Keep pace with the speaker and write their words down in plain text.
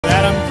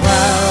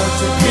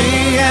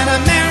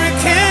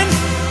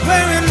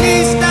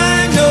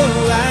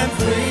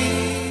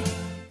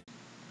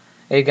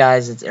Hey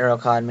guys, it's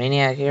AeroCod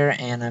Maniac here,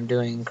 and I'm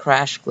doing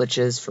crash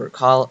glitches for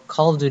Call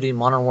of Duty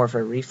Modern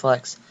Warfare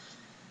Reflex.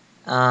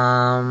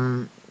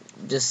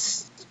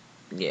 Just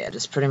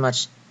pretty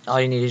much all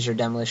you need is your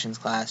demolitions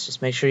class.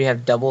 Just make sure you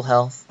have double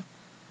health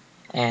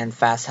and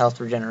fast health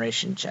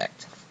regeneration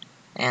checked.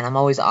 And I'm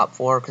always Op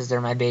 4 because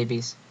they're my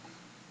babies.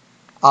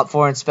 Op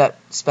 4 and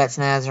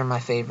Spetsnaz are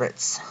my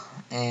favorites.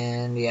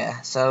 And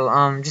yeah,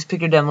 so just pick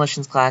your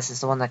demolitions class.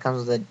 It's the one that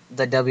comes with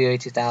the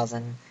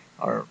WA2000,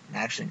 or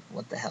actually,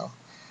 what the hell?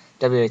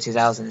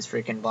 WA2000 is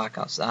freaking Black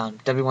Ops.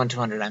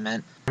 W1200 I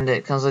meant. And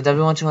it comes with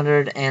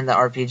W1200 and the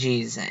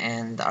RPGs,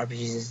 and the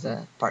RPGs is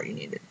the part you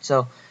needed.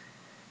 So,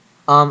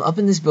 up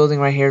in this building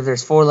right here,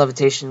 there's 4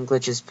 levitation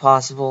glitches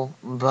possible,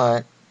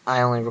 but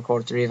I only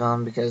record 3 of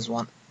them because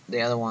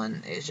the other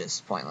one is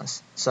just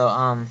pointless. So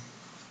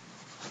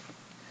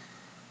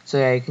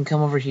yeah, you can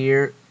come over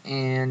here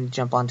and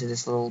jump onto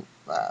this little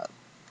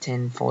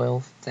tin foil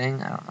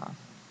thing. I don't know.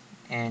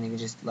 And you can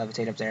just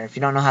levitate up there. If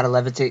you don't know how to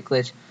levitate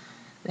glitch,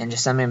 then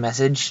just send me a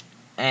message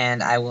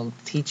and I will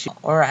teach you,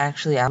 or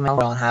actually I'm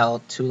on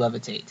how to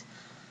levitate.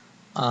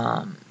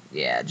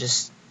 Yeah,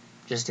 just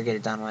to get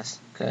it done with,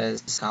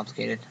 because it's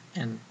complicated.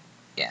 And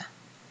yeah,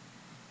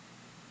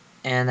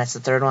 and that's the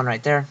third one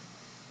right there.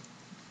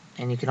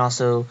 And you can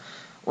also,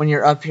 when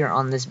you're up here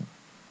on this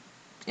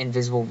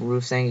invisible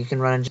roof thing, you can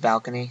run into the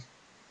balcony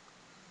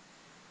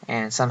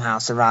and somehow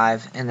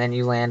survive, and then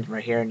you land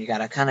right here and you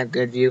got a kind of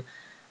good view.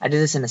 I did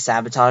this in a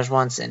sabotage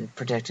once and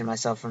protected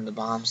myself from the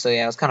bomb, so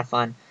yeah, it was kind of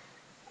fun.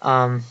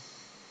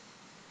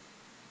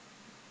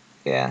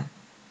 Yeah,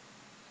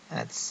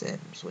 that's it.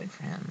 I'm just waiting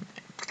for him.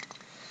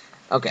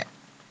 Okay.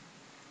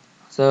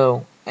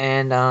 So,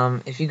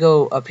 and if you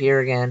go up here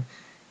again,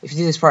 if you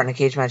do this part in a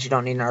cage match, you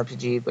don't need an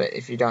RPG, but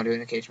if you don't do it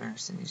in a cage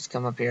match, then you just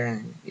come up here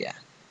and, yeah.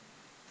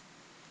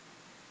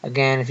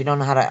 Again, if you don't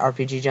know how to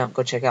RPG jump,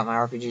 go check out my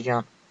RPG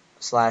jump /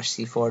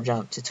 C4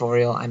 jump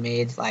tutorial I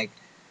made, like,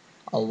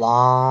 a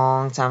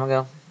long time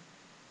ago.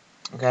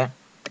 Okay?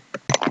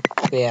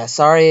 But yeah,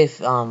 sorry if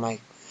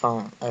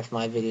if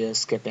my video is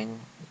skipping,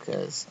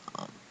 because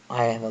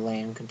I have a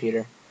lame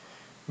computer.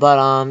 But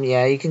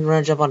yeah, you can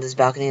run jump onto this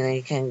balcony and then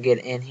you can get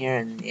in here,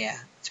 and yeah,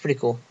 it's pretty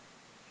cool.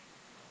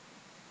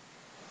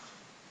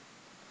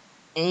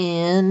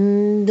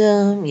 And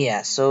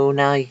yeah, so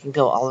now you can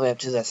go all the way up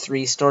to the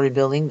 3-story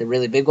building, the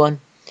really big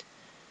one.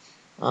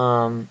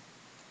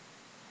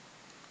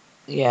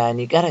 Yeah, and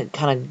you gotta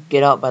kind of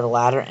get out by the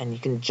ladder, and you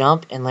can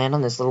jump and land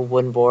on this little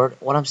wooden board.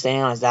 What I'm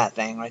standing on is that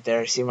thing right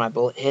there. See where my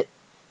bullet hit?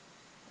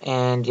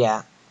 And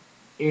yeah,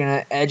 you're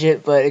gonna edge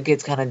it, but it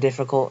gets kind of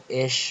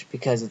difficult-ish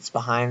because it's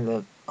behind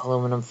the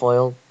aluminum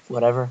foil,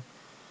 whatever.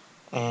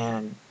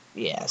 And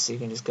yeah, so you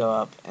can just go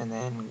up and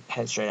then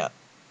head straight up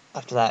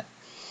after that.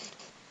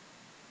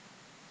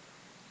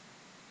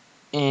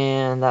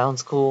 And that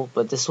one's cool,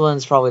 but this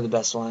one's probably the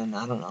best one.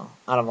 I don't know,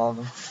 out of all of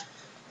them.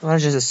 I'm gonna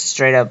just a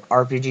straight up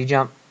RPG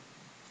jump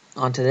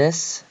onto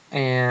this,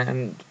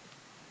 and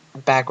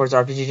backwards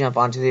RPG jump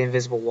onto the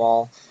invisible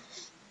wall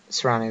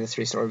surrounding the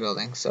 3-story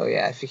building. So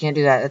yeah, if you can't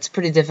do that, it's a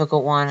pretty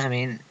difficult one. I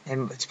mean,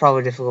 it's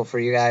probably difficult for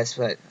you guys,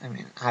 but I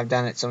mean, I've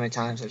done it so many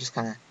times, I just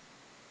kind of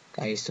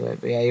got used to it.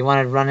 But yeah, you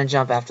want to run and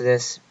jump after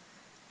this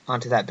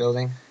onto that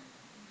building,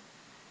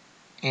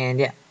 and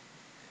yeah,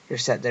 you're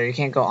set there. You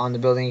can't go on the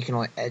building, you can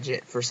only edge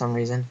it for some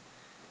reason.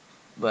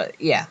 But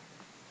yeah,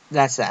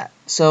 that's that.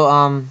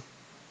 So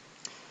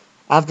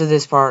after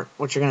this part,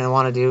 what you're gonna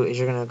want to do is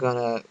you're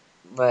gonna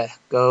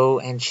go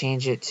and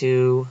change it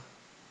to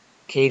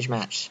cage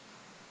match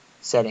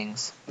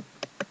settings.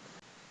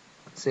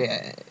 So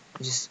yeah,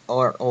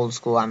 or old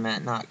school I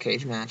meant, not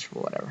cage match,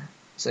 but whatever.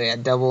 So yeah,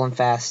 double and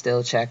fast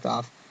still checked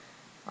off.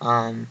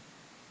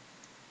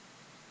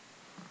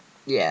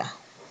 Yeah.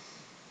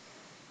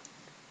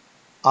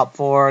 Op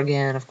 4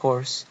 again, of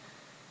course.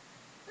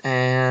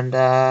 And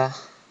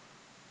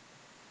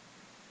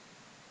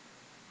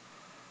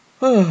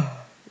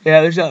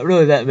yeah, there's not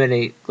really that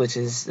many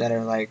glitches that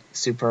are like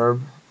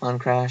superb on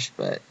Crash,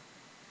 but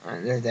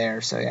they're there.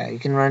 So yeah, you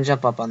can run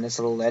jump up on this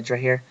little ledge right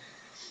here.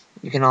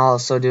 You can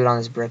also do it on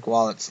this brick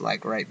wall that's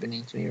like right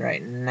beneath me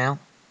right now.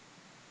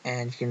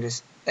 And you can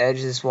just edge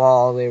this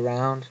wall all the way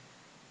around.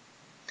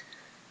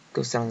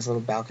 Goes down this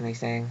little balcony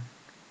thing.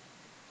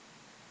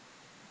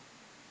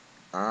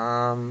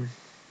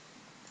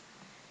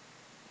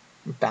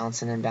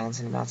 Bouncing and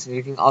bouncing and bouncing.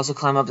 You can also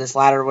climb up this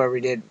ladder where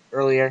we did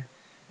earlier,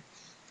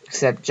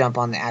 except jump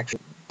on the actual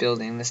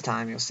building this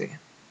time. You'll see.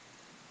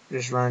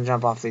 Just run and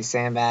jump off these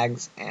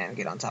sandbags and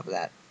get on top of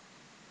that.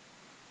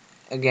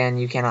 Again,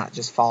 you cannot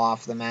just fall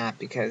off the map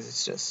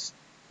because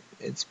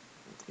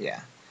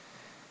yeah.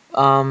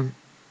 Yeah,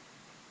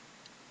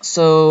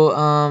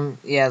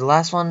 the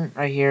last one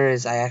right here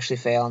is I actually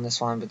fail on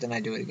this one, but then I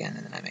do it again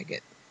and then I make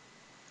it.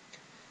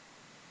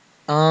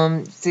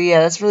 So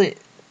yeah, it's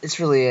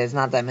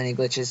not that many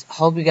glitches.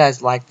 Hope you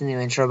guys liked the new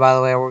intro, by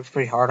the way. I worked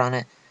pretty hard on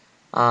it.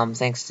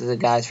 Thanks to the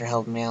guys for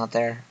helping me out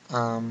there.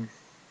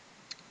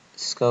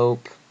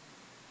 Scope,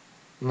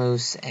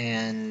 Moose,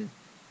 and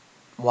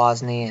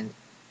Wozni, and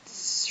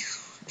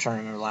I'm trying to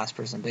remember the last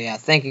person. But yeah,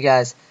 thank you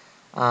guys.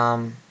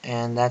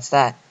 And that's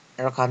that.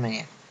 Aerocod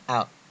Maniac,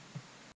 out.